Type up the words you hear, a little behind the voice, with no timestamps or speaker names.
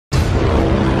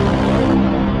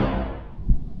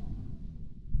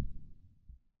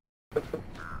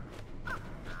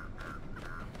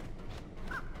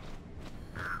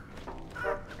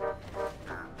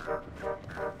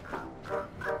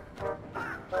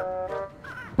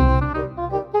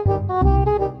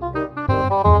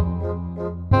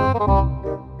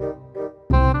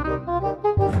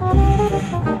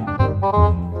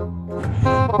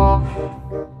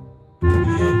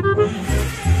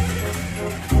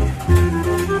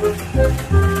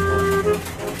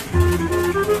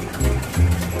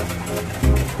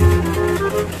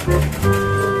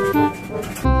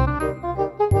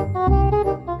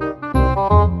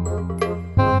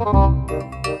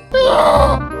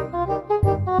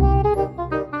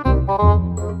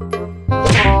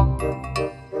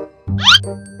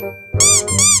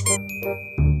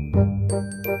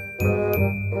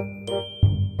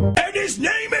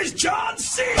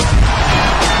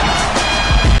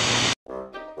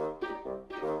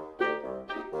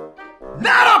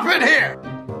up in here!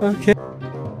 Okay.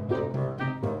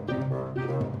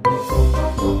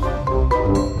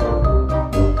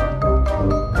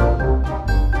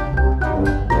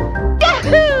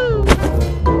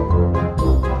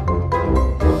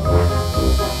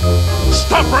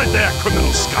 Stop right there,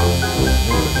 criminal scum!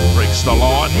 Breaks the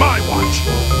law on my watch.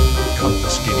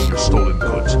 Confiscating your stolen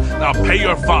goods. Now pay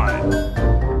your fine.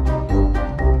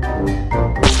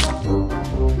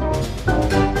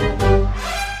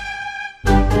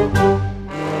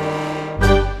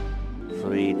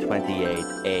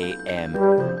 a.m.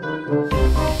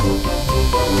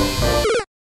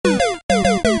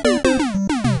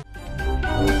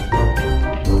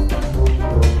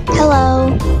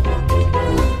 Hello.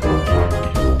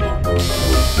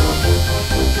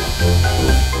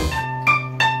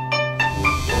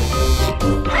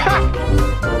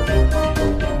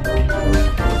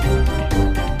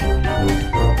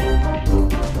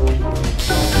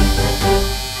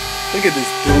 Look at this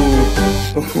dude.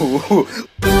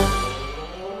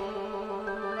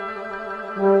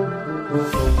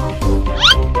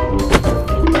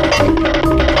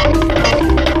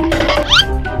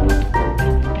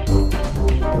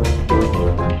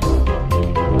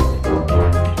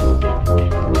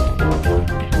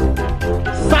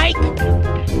 Psych!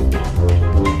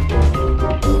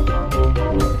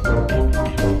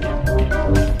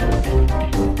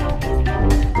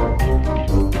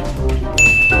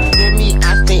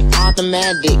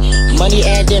 Automatic, money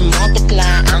add and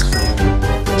multiply.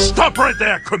 Stop right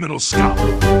there, criminal scum!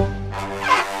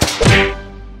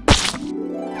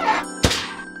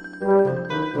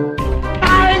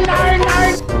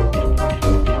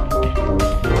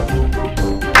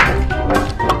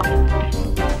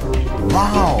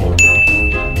 Wow!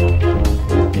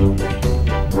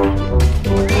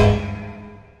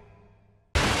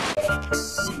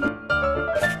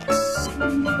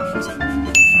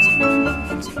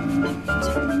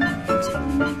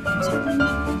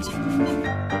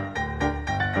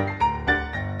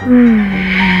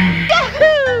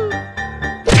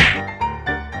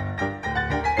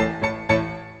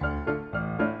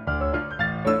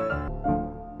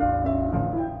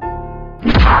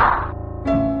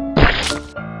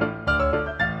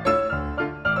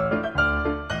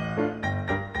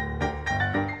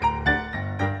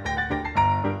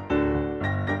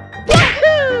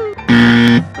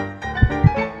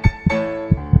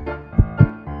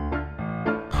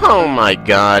 Oh my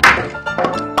god.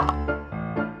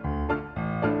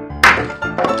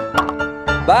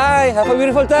 Bye. Have a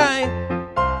beautiful time.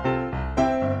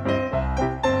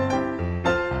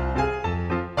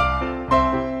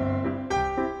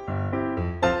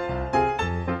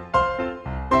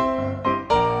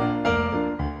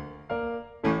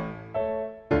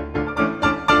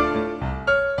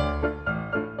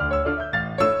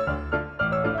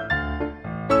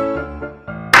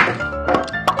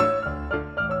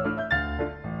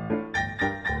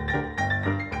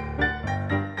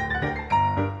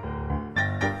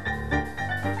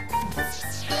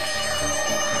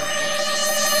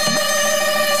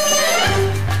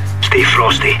 Stay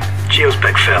frosty. Cheers,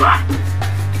 big fella.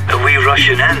 Are we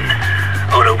rushing in,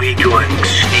 or are we going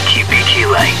sneaky beaky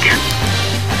like?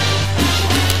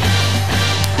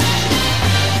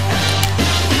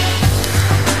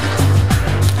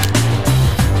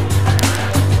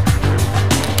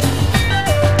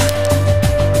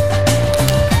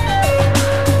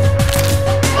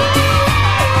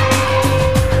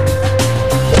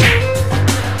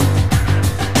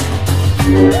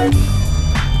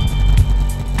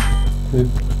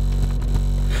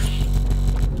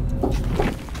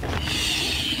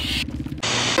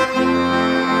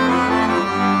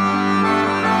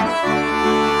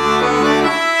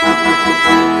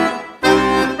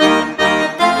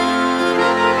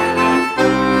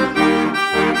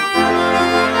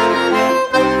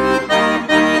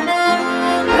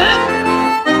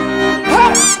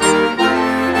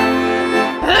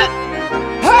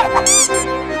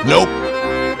 Nope.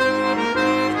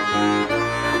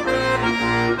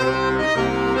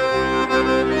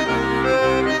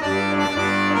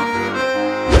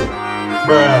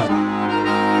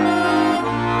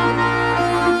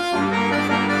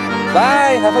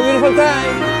 Bye. Have a beautiful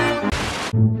time.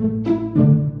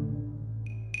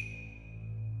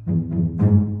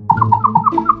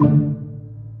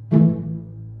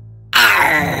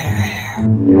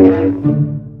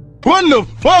 What the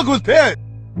fuck was that?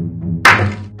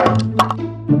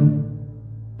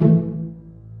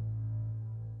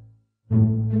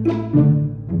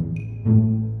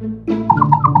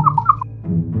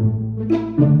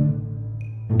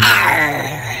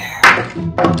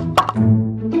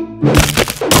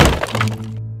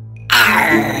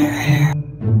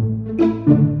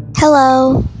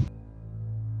 Hello.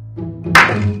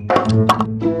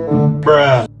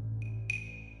 Bruh.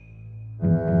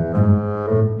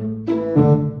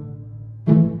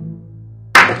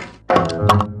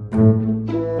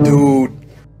 Dude.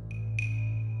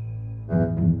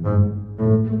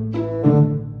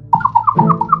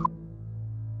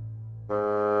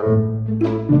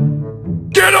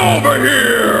 Get over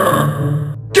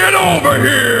here! Get over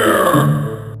here!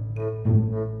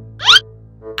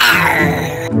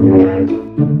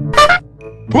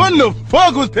 What the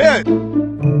fuck was that?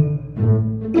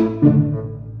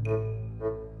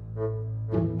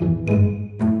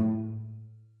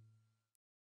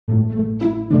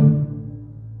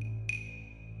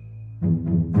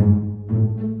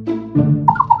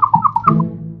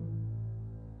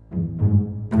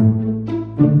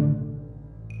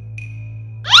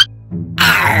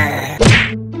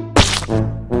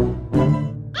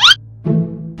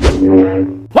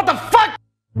 What the fuck?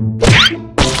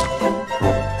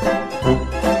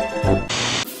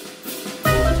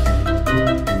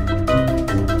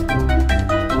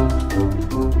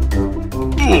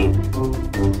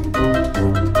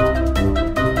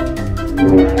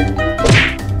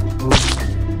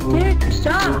 Dude,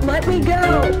 stop! Let me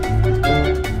go!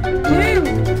 Dude!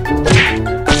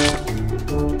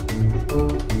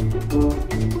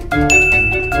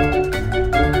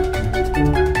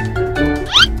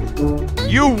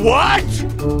 You what?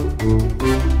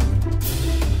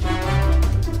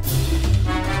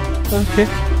 Okay.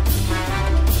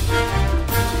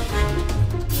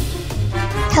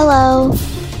 Hello.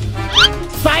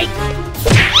 Fight!